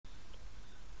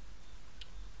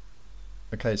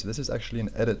Okay, so this is actually an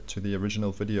edit to the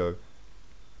original video.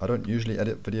 I don't usually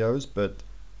edit videos, but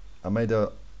I made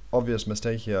a obvious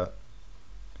mistake here.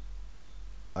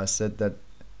 I said that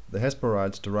the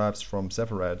Hesperides derives from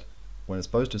Sepharad, when it's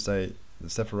supposed to say the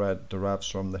Sepharad derives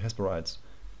from the Hesperides.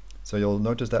 So you'll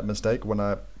notice that mistake when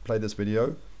I play this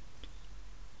video.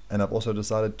 And I've also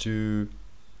decided to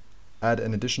add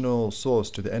an additional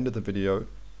source to the end of the video.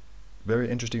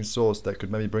 Very interesting source that could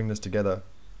maybe bring this together.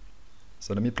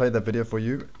 So let me play that video for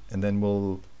you, and then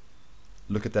we'll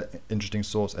look at that interesting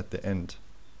source at the end.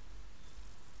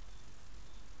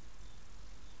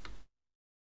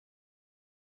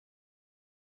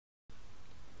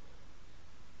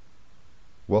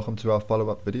 Welcome to our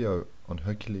follow-up video on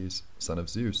Hercules, son of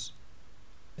Zeus.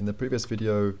 In the previous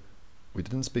video, we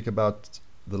didn't speak about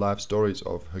the life stories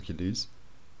of Hercules.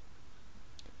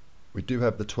 We do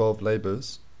have the 12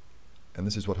 labors, and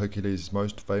this is what Hercules is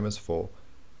most famous for.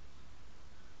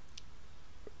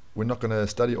 We're not going to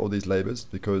study all these labors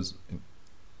because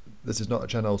this is not a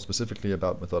channel specifically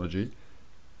about mythology,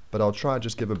 but I'll try to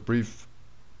just give a brief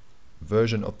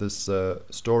version of this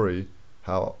story,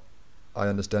 how I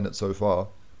understand it so far.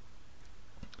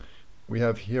 We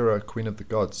have Hera, queen of the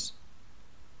gods,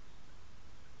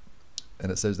 and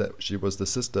it says that she was the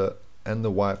sister and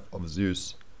the wife of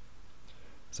Zeus.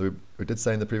 So we did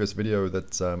say in the previous video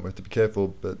that we have to be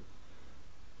careful, but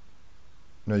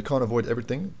you can't avoid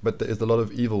everything, but there is a lot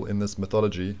of evil in this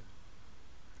mythology.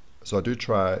 So I do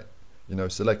try,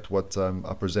 select what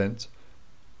I present,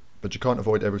 but you can't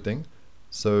avoid everything.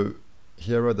 So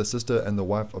Hera, the sister and the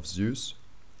wife of Zeus,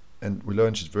 and we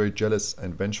learn she's very jealous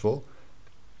and vengeful.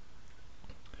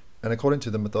 And according to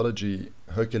the mythology,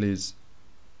 Hercules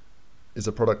is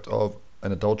a product of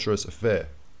an adulterous affair.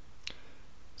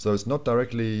 So it's not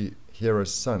directly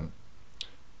Hera's son.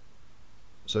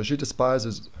 So she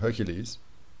despises Hercules,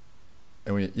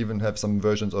 and we even have some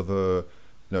versions of her,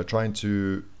 trying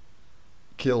to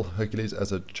kill Hercules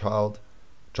as a child,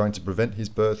 trying to prevent his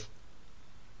birth.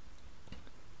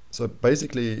 So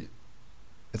basically,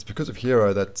 it's because of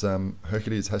Hera that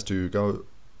Hercules has to go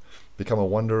become a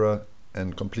wanderer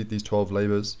and complete these 12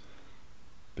 labors,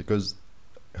 because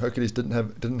Hercules didn't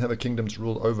have a kingdom to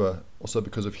rule over, also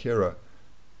because of Hera.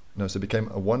 So became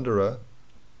a wanderer,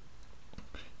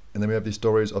 and then we have these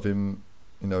stories of him,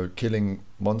 killing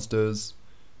monsters.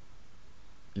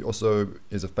 He also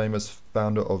is a famous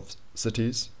founder of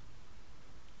cities.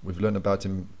 We've learned about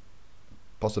him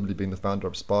possibly being the founder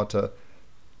of Sparta,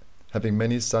 having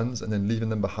many sons and then leaving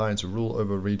them behind to rule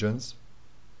over regions.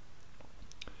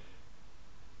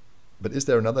 But is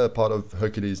there another part of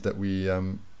Hercules that we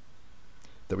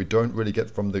don't really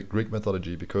get from the Greek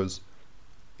mythology? Because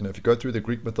if you go through the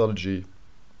Greek mythology,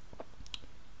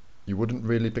 you wouldn't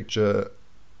really picture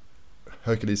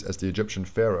Hercules as the Egyptian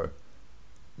pharaoh,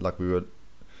 like we were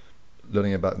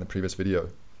learning about in the previous video.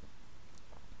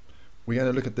 We're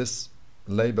going to look at this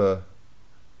labor,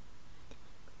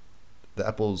 the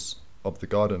apples of the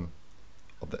garden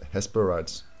of the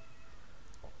Hesperides,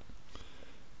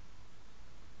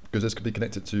 because this could be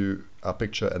connected to our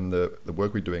picture and the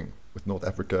work we're doing with North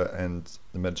Africa and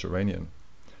the Mediterranean.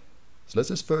 So let's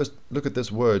just first look at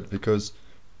this word, because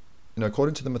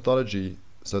according to the mythology,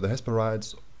 so the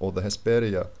Hesperides or the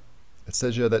Hesperia, it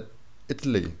says here that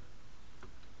Italy,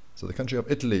 so the country of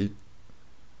Italy,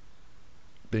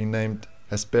 being named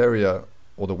Hesperia,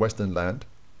 or the Western Land.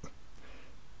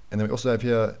 And then we also have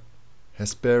here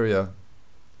Hesperia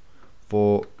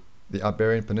for the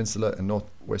Iberian Peninsula and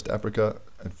Northwest Africa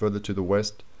and further to the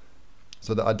west.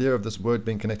 So the idea of this word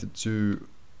being connected to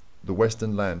the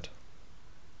Western Land.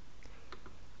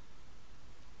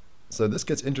 So this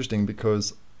gets interesting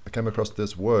because I came across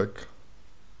this work.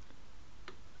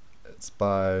 It's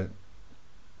by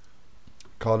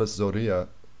Carlos Zoria.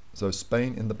 So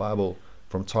Spain in the Bible,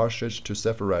 from Tarshish to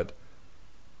Sepharad.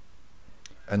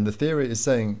 And the theory is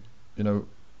saying,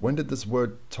 when did this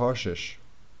word Tarshish,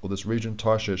 or this region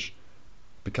Tarshish,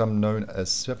 become known as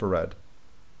Sepharad?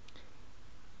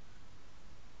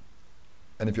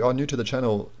 And if you are new to the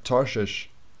channel, Tarshish,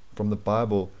 from the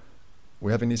Bible,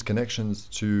 we're having these connections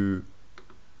to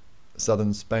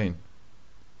southern Spain,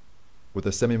 with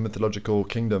a semi-mythological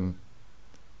kingdom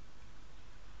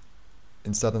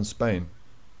in southern Spain.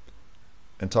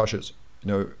 And Tarshish,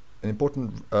 an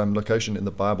important location in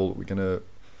the Bible. We're going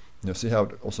to see how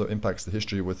it also impacts the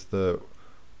history with the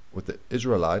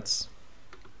Israelites.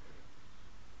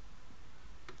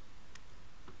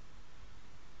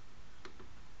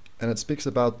 And it speaks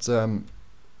about the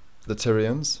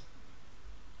Tyrians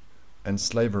and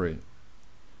slavery.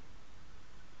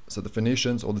 So the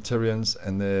Phoenicians or the Tyrians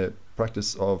and their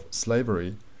practice of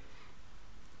slavery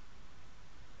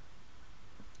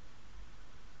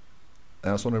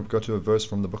And I just want to go to a verse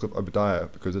from the book of Obadiah,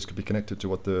 because this could be connected to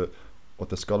what the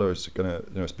scholar is going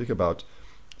to speak about.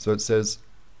 So it says,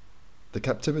 "The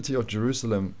captivity of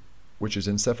Jerusalem, which is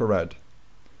in Sepharad,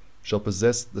 shall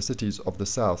possess the cities of the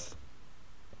south."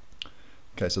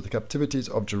 Okay, so the captivities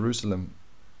of Jerusalem.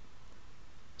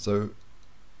 So,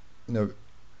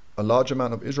 a large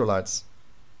amount of Israelites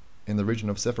in the region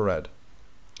of Sepharad.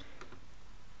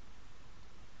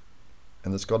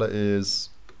 And the scholar is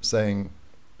saying,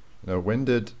 when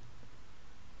did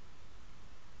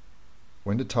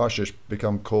Tarshish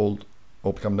become called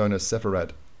or become known as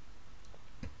Sepharad?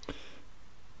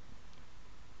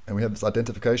 And we have this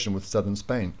identification with southern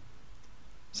Spain.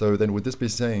 So then would this be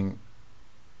saying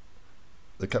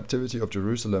the captivity of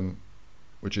Jerusalem,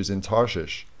 which is in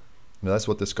Tarshish? That's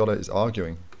what the scholar is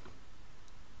arguing.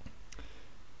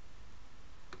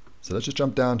 So let's just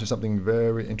jump down to something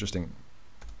very interesting.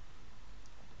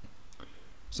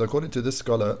 So according to this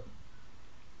scholar,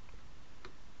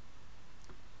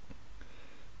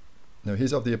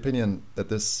 he's of the opinion that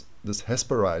this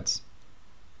Hesperides,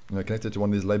 connected to one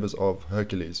of these labors of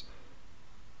Hercules,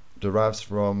 derives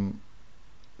from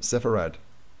Sepharad.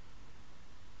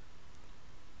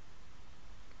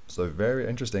 So very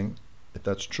interesting if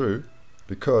that's true,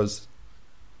 because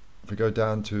if we go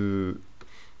down to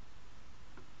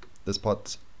this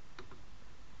part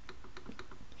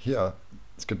here,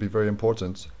 this could be very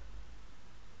important.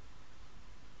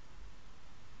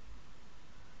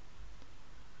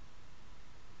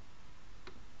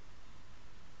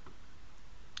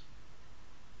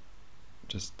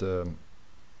 Just I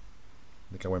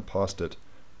think I went past it.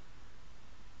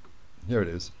 Here it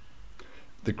is.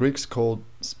 The Greeks called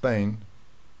Spain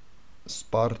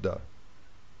Sparta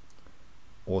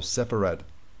or Sepharad.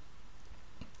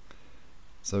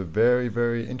 So very,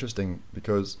 very interesting,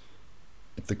 because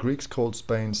if the Greeks called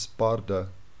Spain Sparta,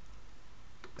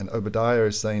 and Obadiah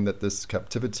is saying that this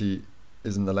captivity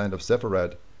is in the land of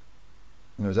Sepharad,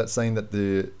 is that saying that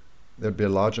there'd be a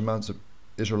large amounts of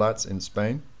Israelites in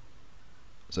Spain?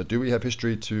 So do we have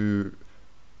history to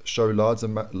show large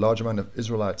amount of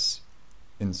Israelites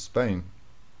in Spain?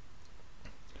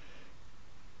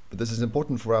 But this is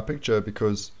important for our picture,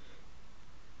 because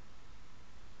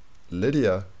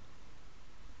Lydia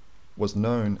was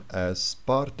known as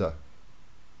Sparta.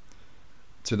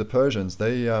 To the Persians,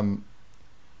 they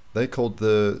called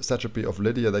the satrapy of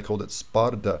Lydia, they called it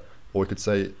Sparta, or we could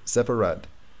say Sepharad.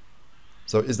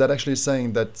 So is that actually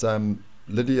saying that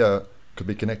Lydia could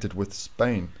be connected with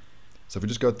Spain? So if we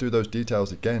just go through those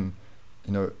details again,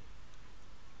 the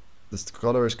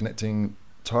scholar is connecting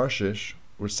Tarshish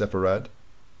with Sepharad,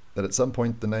 that at some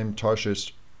point the name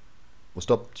Tarshish was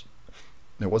stopped,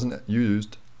 it wasn't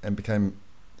used, and became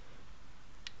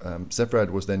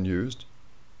Sepharad was then used.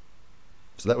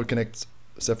 So that would connect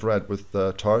Sepharad with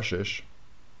Tarshish.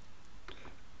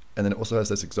 And then it also has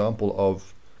this example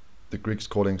of the Greeks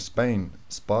calling Spain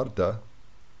Sparta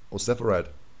or Sepharad.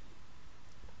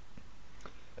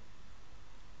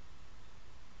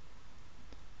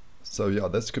 So yeah,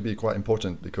 this could be quite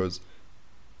important, because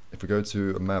if we go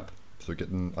to a map to get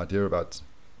an idea about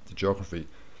the geography,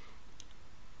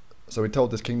 so we're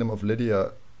told this kingdom of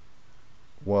Lydia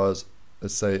was,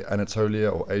 let's say, Anatolia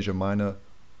or Asia Minor,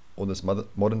 or this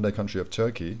modern day country of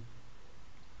Turkey.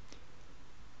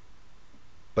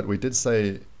 But we did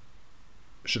say,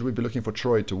 should we be looking for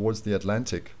Troy towards the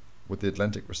Atlantic with the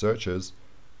Atlantic researchers?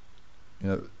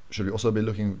 Should we also be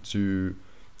looking to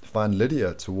find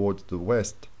Lydia towards the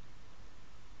west?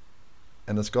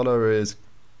 And the scholar is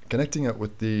connecting it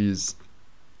with these,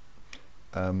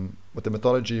 with the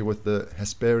mythology, with the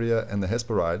Hesperia and the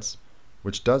Hesperides,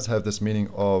 which does have this meaning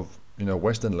of,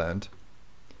 western land.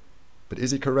 But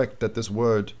is he correct that this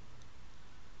word,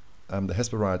 the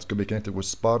Hesperides, could be connected with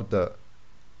Sparta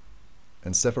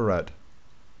and Sepharad?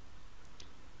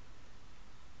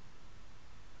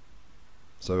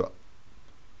 So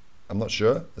I'm not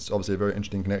sure. It's obviously a very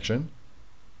interesting connection,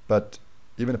 but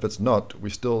even if it's not, we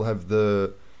still have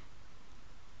the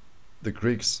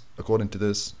Greeks, according to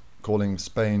this, calling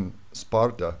Spain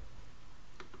Sparta,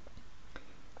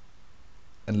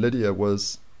 and Lydia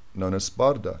was known as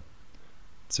Sparta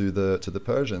to the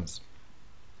Persians.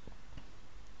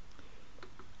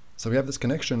 So we have this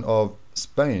connection of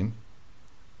Spain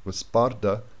with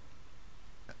Sparta,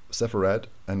 Sepharad,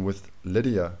 and with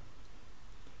Lydia.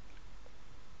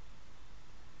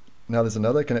 Now there's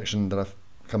another connection that I've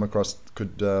come across that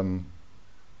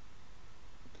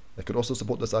could also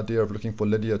support this idea of looking for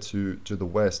Lydia to the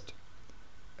west,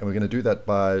 and we're going to do that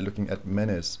by looking at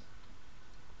Menes.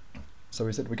 So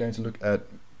we said we're going to look at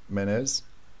Menes,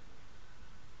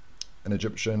 an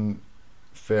Egyptian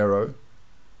pharaoh,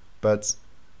 but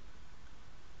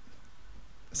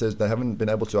says they haven't been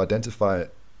able to identify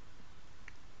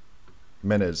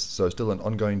Menes, so still an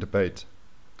ongoing debate.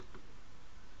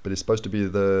 But it's supposed to be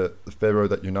the pharaoh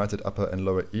that united Upper and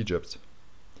Lower Egypt.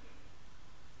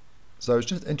 So it's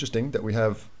just interesting that we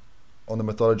have on the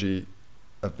mythology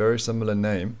a very similar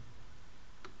name.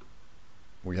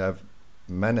 We have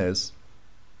Menes,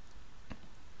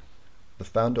 the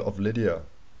founder of Lydia.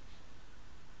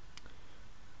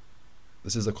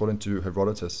 This is according to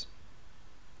Herodotus.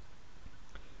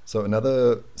 So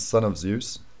another son of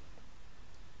Zeus,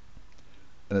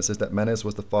 and it says that Menes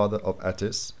was the father of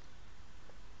Attis,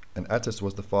 and Attis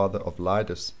was the father of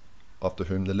Lydia, after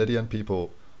whom the Lydian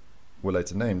people were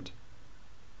later named.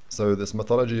 So this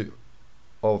mythology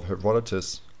of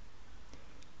Herodotus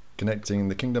connecting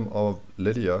the kingdom of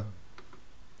Lydia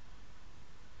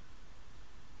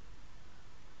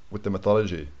with the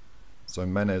mythology, so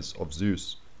Menes of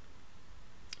Zeus.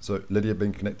 So Lydia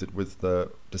being connected with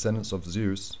the descendants of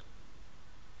Zeus.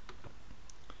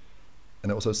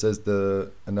 And it also says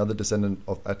another descendant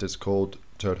of Attis called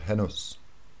Terhenus,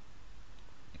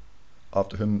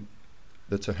 after whom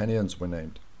the Tyrrhenians were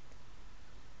named.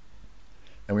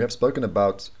 And we have spoken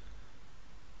about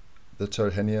the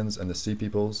Tyrrhenians and the Sea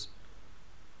Peoples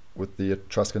with the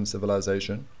Etruscan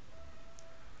civilization.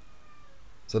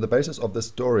 So the basis of this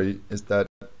story is that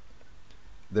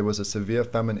there was a severe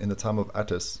famine in the time of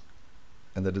Attis,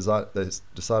 and they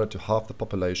decided to halve the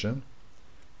population.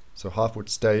 So half would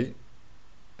stay,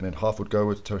 and then half would go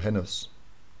with Terhenus.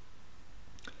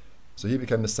 So he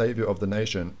became the savior of the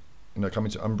nation,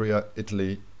 coming to Umbria,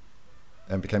 Italy,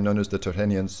 and became known as the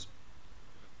Tyrrhenians.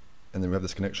 And then we have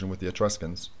this connection with the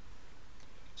Etruscans.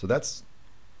 So that's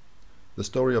the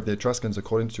story of the Etruscans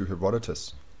according to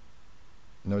Herodotus.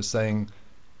 Saying,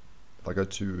 if I go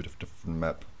to a different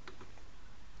map,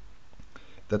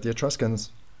 that the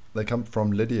Etruscans, they come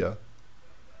from Lydia,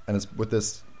 and it's with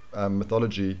this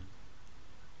mythology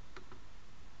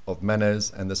of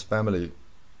Menes and this family.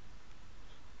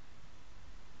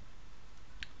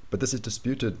 But this is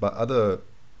disputed by other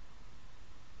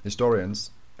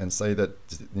historians, and say that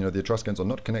the Etruscans are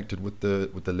not connected with the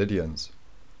Lydians.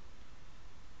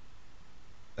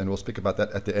 And we'll speak about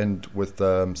that at the end with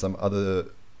some other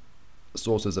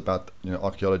sources about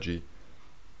archaeology.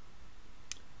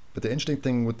 But the interesting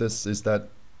thing with this is that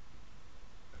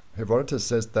Herodotus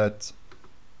says that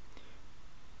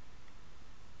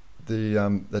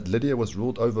that Lydia was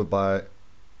ruled over by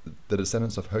the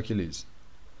descendants of Hercules.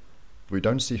 We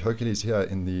don't see Hercules here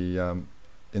in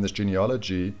this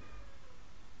genealogy,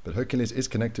 but Hercules is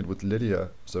connected with Lydia.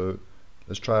 So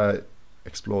let's try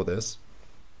explore this.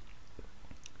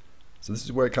 So this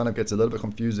is where it kind of gets a little bit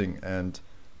confusing, and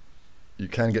you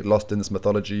can get lost in this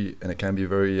mythology, and it can be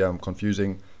very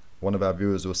confusing. One of our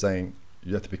viewers was saying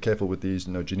you have to be careful with these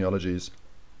genealogies,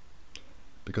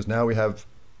 because now we have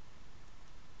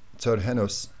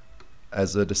Terhenus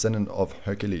as a descendant of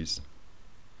Hercules,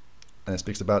 and it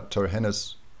speaks about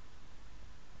Terhenus,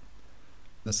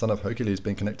 the son of Hercules,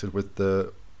 being connected with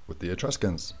the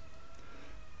Etruscans.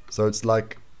 So it's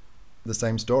like the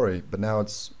same story, but now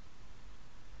it's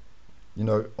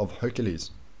of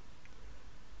Hercules.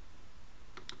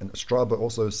 And Strabo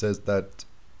also says that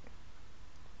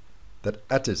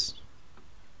Attis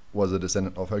was a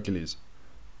descendant of Hercules.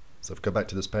 So if we go back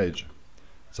to this page,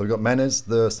 so we got Menes,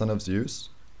 the son of Zeus,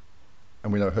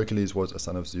 and we know Hercules was a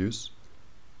son of Zeus,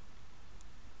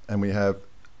 and we have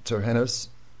Terhenus,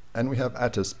 and we have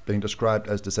Attis being described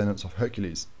as descendants of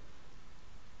Hercules.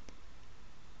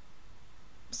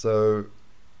 So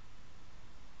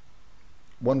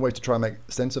one way to try and make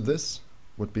sense of this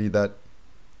would be that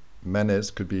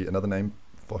Menes could be another name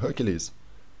for Hercules,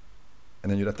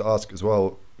 and then you'd have to ask as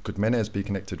well, could Menes be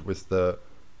connected with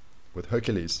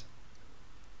Hercules?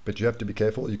 But you have to be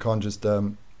careful. You can't just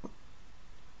you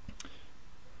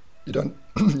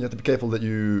have to be careful that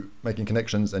you making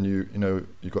connections and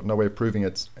you've got no way of proving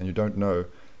it and you don't know.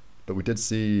 But we did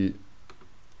see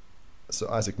Sir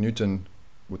Isaac Newton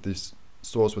with this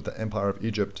source with the Empire of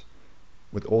Egypt,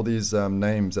 with all these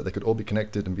names that they could all be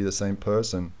connected and be the same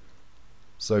person.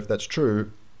 So if that's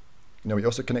true, he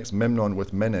also connects Memnon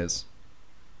with Menes.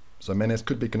 So Menes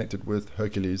could be connected with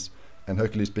Hercules, and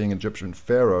Hercules being an Egyptian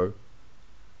pharaoh.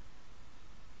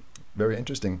 Very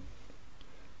interesting.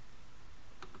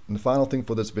 And the final thing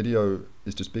for this video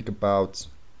is to speak about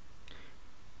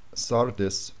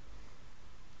Sardis,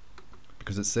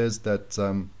 because it says that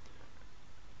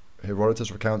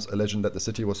Herodotus recounts a legend that the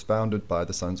city was founded by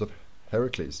the sons of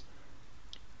Heracles.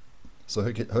 So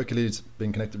Hercules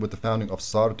being connected with the founding of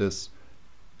Sardis,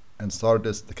 and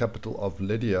Sardis the capital of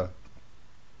Lydia.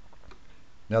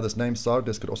 Now this name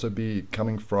Sardis could also be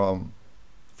coming from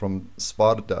from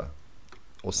Sparta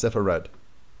or Sepharad.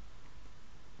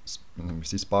 We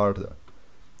see Sparta.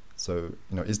 So,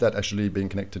 is that actually being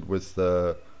connected with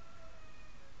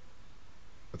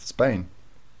Spain?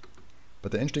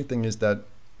 But the interesting thing is that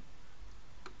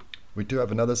we do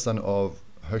have another son of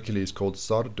Hercules called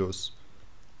Sardus,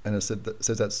 and it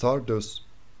says that Sardus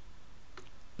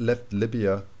left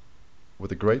Libya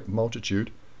with a great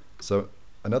multitude. So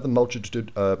another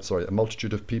multitude, a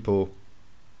multitude of people,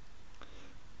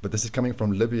 but this is coming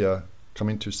from Libya,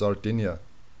 coming to Sardinia,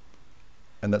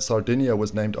 and that Sardinia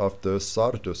was named after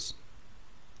Sardus,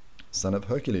 son of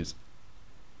Hercules.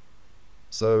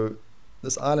 So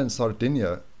this island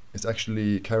Sardinia is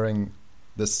actually carrying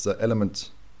this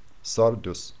element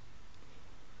Sardus.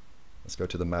 Let's go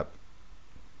to the map.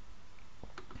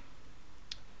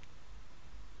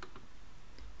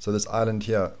 So this island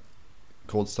here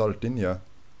called Sardinia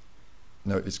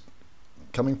is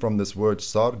coming from this word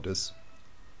Sardus,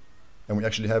 and we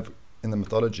actually have in the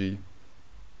mythology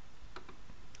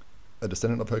a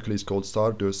descendant of Hercules called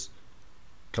Sardus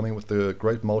coming with the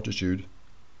great multitude,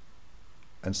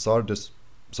 and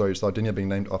Sardinia being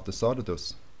named after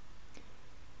Sardus.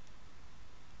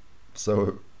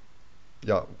 So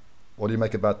yeah, what do you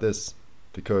make about this?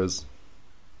 Because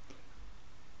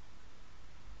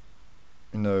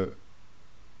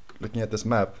looking at this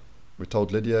map, we're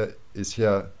told Lydia is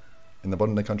here in the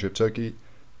modern day country of Turkey,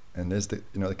 and there's the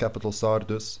capital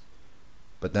Sardis.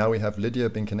 But now we have Lydia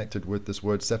being connected with this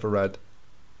word Sepharad,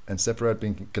 and Sepharad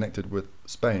being connected with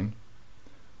Spain.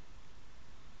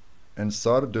 And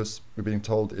Sardis, we're being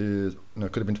told, is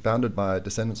could have been founded by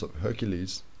descendants of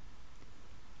Hercules.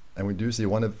 And we do see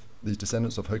one of these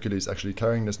descendants of Hercules actually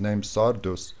carrying this name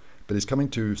Sardus, but he's coming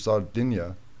to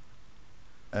Sardinia,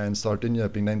 and Sardinia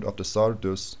being named after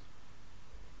Sardus.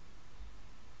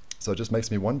 So it just makes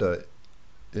me wonder,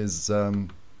 is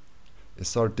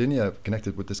Sardinia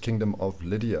connected with this kingdom of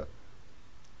Lydia?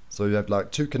 So you have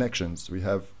like two connections. We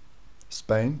have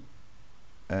Spain,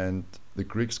 and the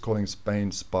Greeks calling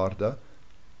Spain Sparta.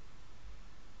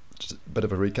 Just a bit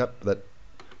of a recap, that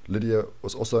Lydia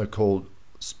was also called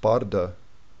Sparta,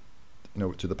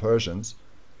 to the Persians.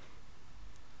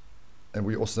 And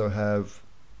we also have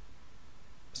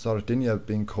Sardinia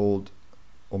being called,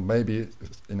 or maybe,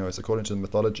 it's according to the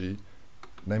mythology,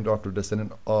 named after a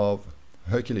descendant of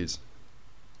Hercules.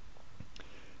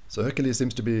 So Hercules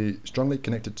seems to be strongly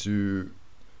connected to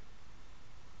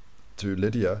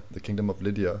Lydia, the kingdom of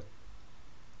Lydia.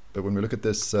 But when we look at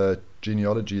this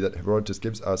genealogy that Herodotus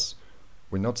gives us,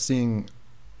 we're not seeing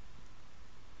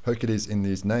Hercules in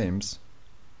these names,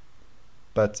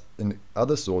 but in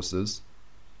other sources,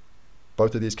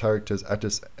 both of these characters,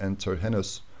 Attis and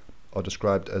Terhenus, are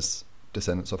described as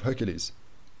descendants of Hercules.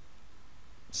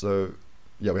 So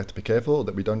yeah, we have to be careful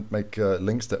that we don't make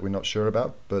links that we're not sure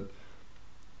about, but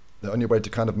the only way to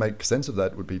kind of make sense of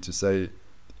that would be to say,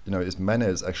 is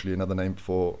Manes actually another name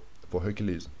for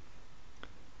Hercules?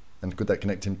 And could that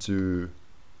connect him to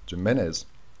Menes?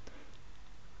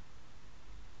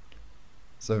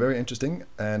 So very interesting.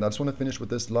 And I just want to finish with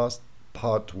this last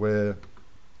part where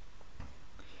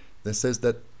it says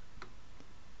that,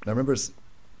 now remember,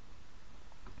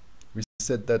 we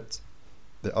said that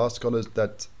there are scholars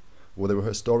that, or there were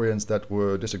historians that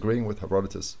were disagreeing with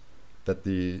Herodotus that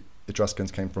the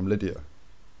Etruscans came from Lydia,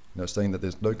 saying that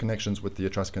there's no connections with the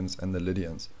Etruscans and the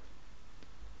Lydians.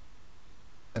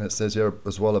 And it says here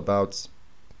as well about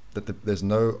that there's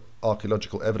no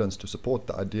archaeological evidence to support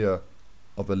the idea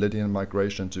of a Lydian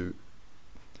migration to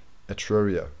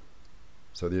Etruria,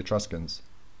 so the Etruscans.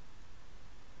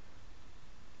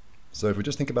 So if we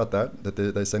just think about that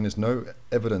they're saying there's no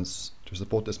evidence to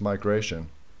support this migration,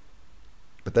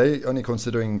 but they only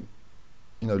considering,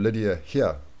 Lydia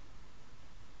here.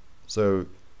 So,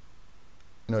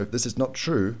 if this is not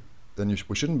true, then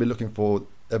we shouldn't be looking for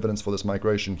evidence for this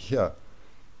migration here.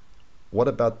 What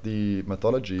about the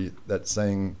mythology that's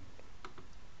saying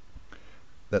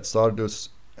that Sardus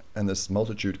and this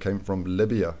multitude came from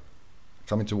Libya,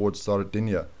 coming towards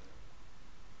Sardinia?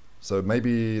 So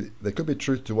maybe there could be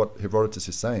truth to what Herodotus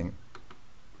is saying.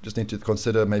 Just need to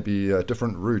consider maybe a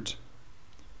different route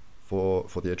for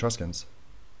the Etruscans.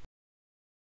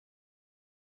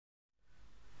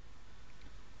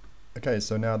 Okay,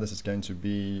 so now this is going to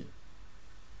be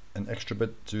an extra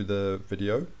bit to the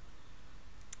video.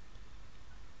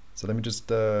 So let me just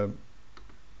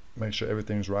make sure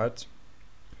everything's right.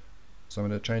 So I'm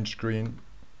going to change screen.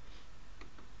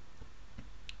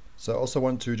 So I also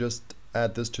want to just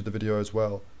add this to the video as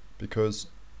well, because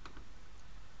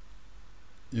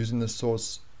using the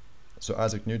source, so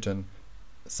Isaac Newton,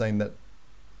 saying that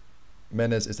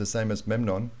Menes is the same as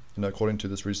Memnon, according to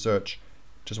this research,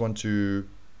 just want to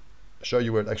show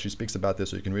you where it actually speaks about this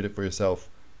so you can read it for yourself.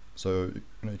 So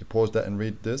you can pause that and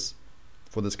read this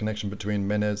for this connection between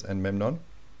Menes and Memnon.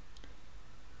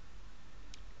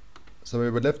 So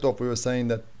where we left off, we were saying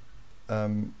that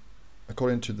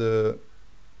according to the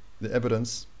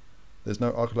evidence, there's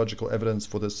no archaeological evidence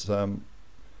for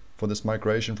this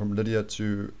migration from Lydia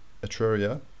to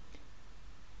Etruria,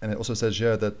 and it also says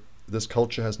here that this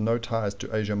culture has no ties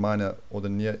to Asia Minor or the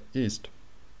Near East.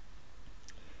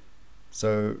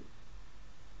 So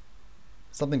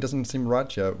something doesn't seem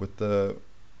right here with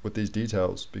these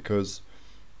details, because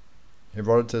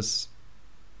Herodotus,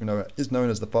 is known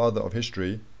as the father of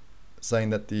history,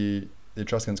 saying that the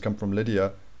Etruscans come from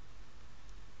Lydia,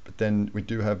 but then we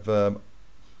do have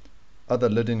other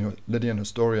Lydian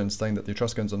historians saying that the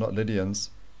Etruscans are not Lydians,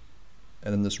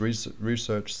 and then this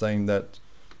research saying that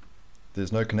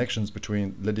there's no connections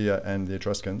between Lydia and the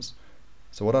Etruscans.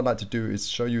 So what I'd like to do is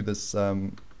show you this source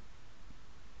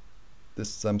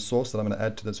that I'm going to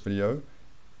add to this video.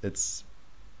 It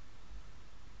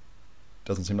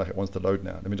doesn't seem like it wants to load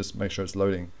now. Let me just make sure it's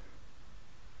loading.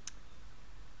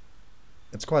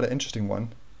 It's quite an interesting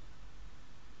one.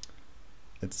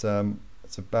 It's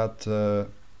about the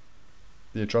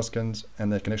Etruscans and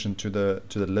their connection to the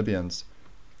Libyans.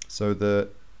 So the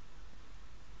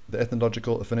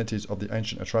ethnological affinities of the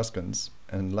ancient Etruscans,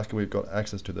 and luckily we've got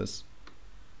access to this.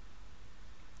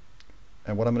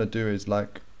 And what I'm going to do is,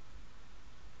 like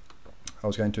I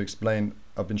was going to explain,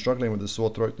 I've been struggling with a sore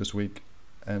throat this week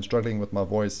and struggling with my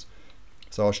voice.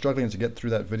 So I was struggling to get through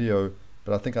that video,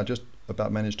 but I think I just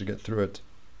about managed to get through it.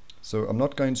 So I'm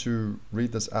not going to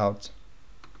read this out.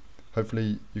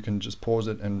 Hopefully you can just pause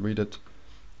it and read it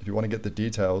if you want to get the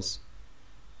details.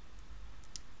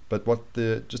 But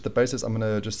just the basis I'm going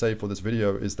to just say for this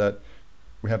video is that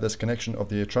we have this connection of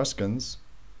the Etruscans,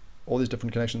 all these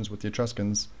different connections with the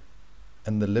Etruscans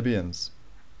and the Libyans.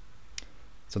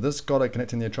 So this scholar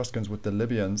connecting the Etruscans with the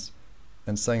Libyans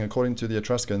and saying, according to the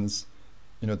Etruscans,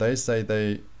 they say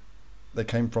they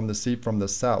came from the sea from the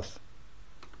south.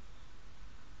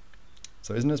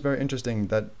 So isn't this very interesting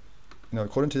that,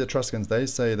 according to the Etruscans, they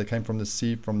say they came from the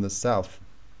sea from the south.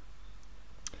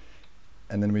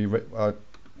 And then I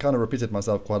kind of repeated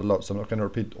myself quite a lot, so I'm not going to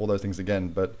repeat all those things again,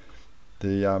 but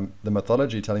the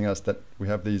mythology telling us that we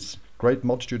have these great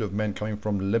multitude of men coming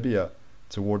from Libya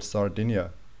towards Sardinia.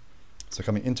 So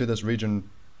coming into this region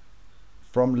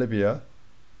from Libya,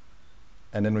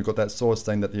 and then we've got that source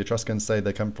saying that the Etruscans say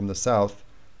they come from the south,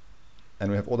 and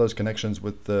we have all those connections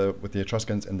with the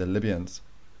Etruscans and the Libyans.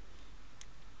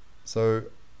 So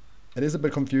it is a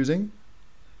bit confusing,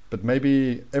 but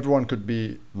maybe everyone could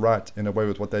be right in a way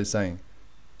with what they're saying.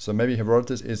 So maybe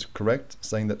Herodotus is correct,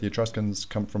 saying that the Etruscans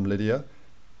come from Lydia,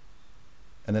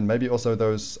 and then maybe also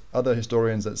those other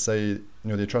historians that say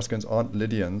the Etruscans aren't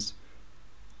Lydians,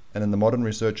 and then the modern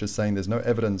research is saying there's no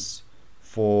evidence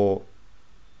for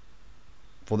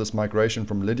this migration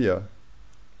from Lydia,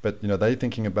 but they're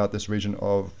thinking about this region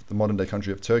of the modern day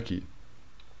country of Turkey.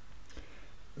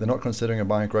 They're not considering a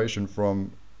migration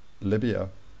from Libya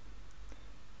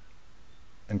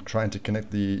and trying to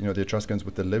connect the the Etruscans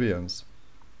with the Libyans.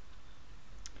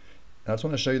 And I just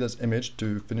want to show you this image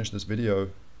to finish this video.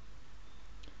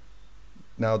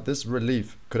 Now this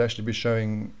relief could actually be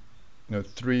showing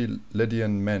 3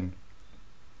 Lydian men.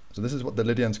 So this is what the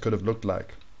Lydians could have looked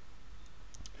like.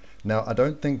 Now I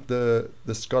don't think the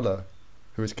scholar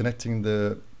who is connecting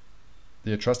the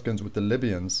Etruscans with the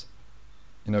Libyans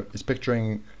is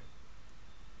picturing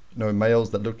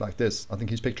males that look like this. I think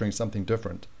he's picturing something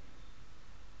different.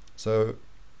 So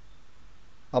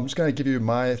I'm just going to give you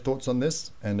my thoughts on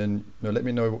this, and then let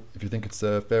me know if you think it's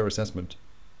a fair assessment.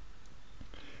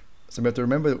 So we have to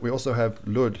remember that we also have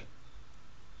Lud,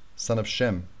 son of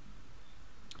Shem.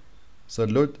 So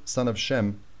Lud, son of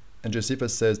Shem, and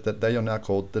Josephus says that they are now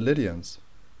called the Lydians.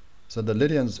 So the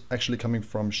Lydians actually coming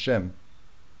from Shem.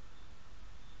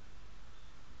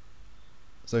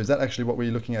 So is that actually what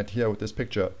we're looking at here with this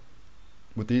picture?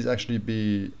 Would these actually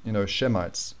be,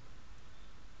 Shemites?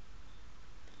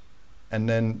 And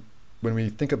then when we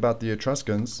think about the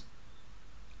Etruscans,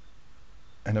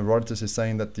 and Herodotus is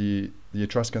saying that the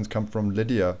Etruscans come from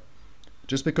Lydia,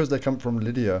 just because they come from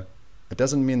Lydia, it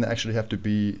doesn't mean they actually have to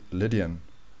be Lydian.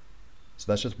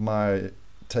 So that's just my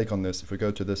take on this. If we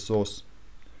go to this source,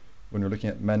 when we're looking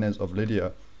at Menes of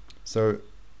Lydia, so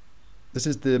this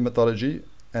is the mythology,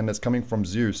 and it's coming from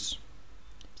Zeus.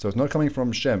 So it's not coming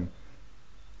from Shem.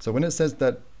 So when it says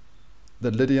that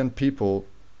the Lydian people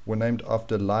were named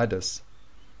after Lydas,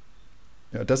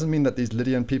 it doesn't mean that these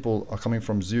Lydian people are coming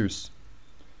from Zeus.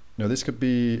 This could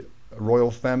be a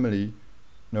royal family,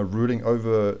 ruling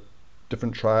over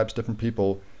different tribes, different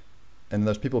people, and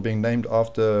those people being named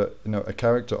after, you know, a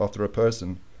character, after a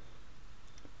person.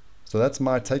 So that's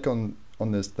my take on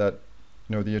this, that,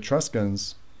 you know, the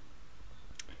Etruscans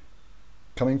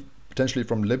coming potentially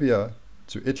from Libya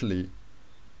to Italy,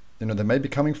 you know, they may be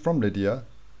coming from Lydia,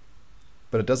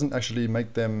 but it doesn't actually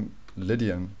make them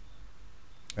Lydian.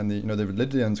 And the, you know, the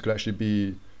Lydians could actually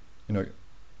be, you know,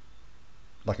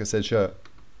 like I said here,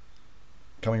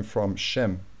 coming from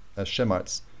Shem, as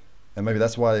Shemites. And maybe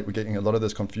that's why we're getting a lot of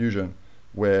this confusion,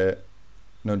 where,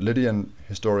 you know, Lydian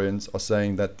historians are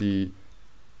saying that the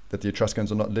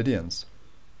Etruscans are not Lydians,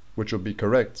 which would be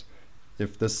correct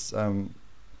if this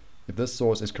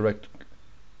source is correct,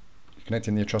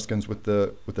 connecting the Etruscans with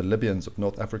the Libyans of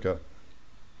North Africa.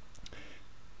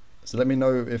 So let me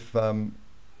know if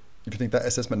you think that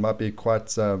assessment might be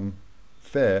quite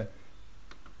fair,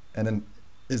 and then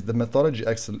is the methodology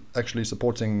actually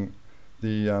supporting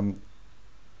the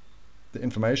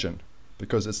information,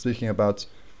 because it's speaking about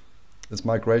this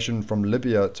migration from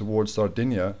Libya towards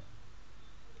Sardinia,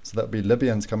 so that would be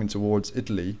Libyans coming towards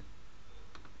Italy,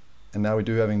 and now we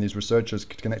do having these researchers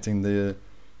connecting the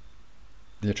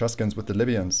Etruscans with the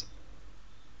Libyans.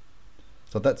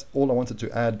 So that's all I wanted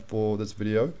to add for this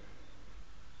video.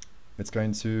 It's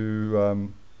going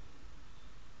to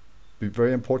be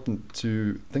very important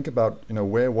to think about, you know,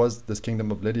 where was this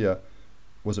kingdom of Lydia?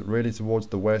 Was it really towards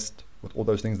the west with all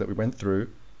those things that we went through,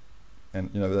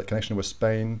 and, you know, that connection with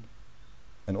Spain,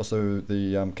 and also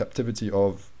the captivity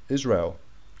of Israel?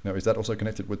 You know, is that also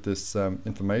connected with this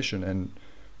information and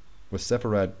with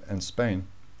Sepharad and Spain?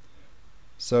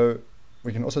 So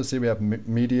we can also see we have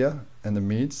Media and the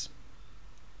Medes.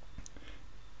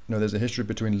 You know, there's a history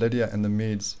between Lydia and the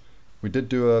Medes. We did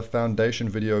do a foundation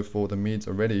video for the Medes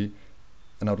already,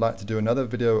 and I'd like to do another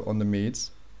video on the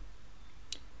Medes.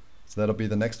 So that'll be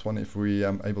the next one if we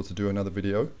are able to do another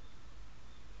video.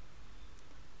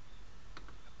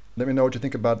 Let me know what you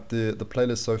think about the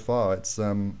playlist so far. It's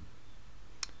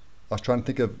I was trying to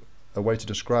think of a way to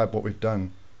describe what we've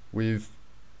done. We've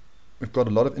got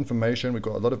a lot of information, we've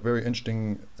got a lot of very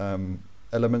interesting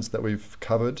elements that we've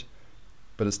covered,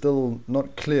 but it's still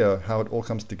not clear how it all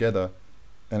comes together,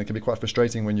 and it can be quite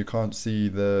frustrating when you can't see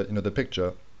the, you know, the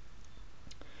picture.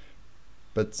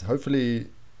 But hopefully, you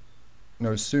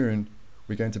know, soon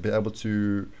we're going to be able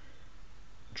to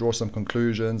draw some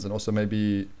conclusions, and also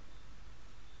maybe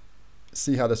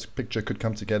see how this picture could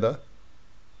come together.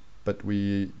 But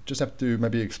we just have to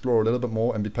maybe explore a little bit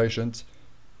more and be patient,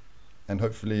 and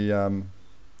hopefully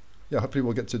hopefully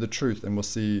we'll get to the truth, and we'll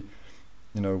see,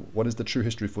 you know, what is the true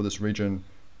history for this region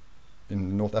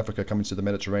in North Africa coming to the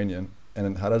Mediterranean, and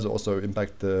then how does it also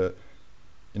impact the,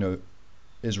 you know,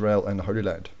 Israel and the Holy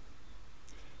Land.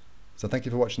 So thank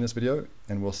you for watching this video,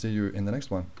 and we'll see you in the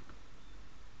next one.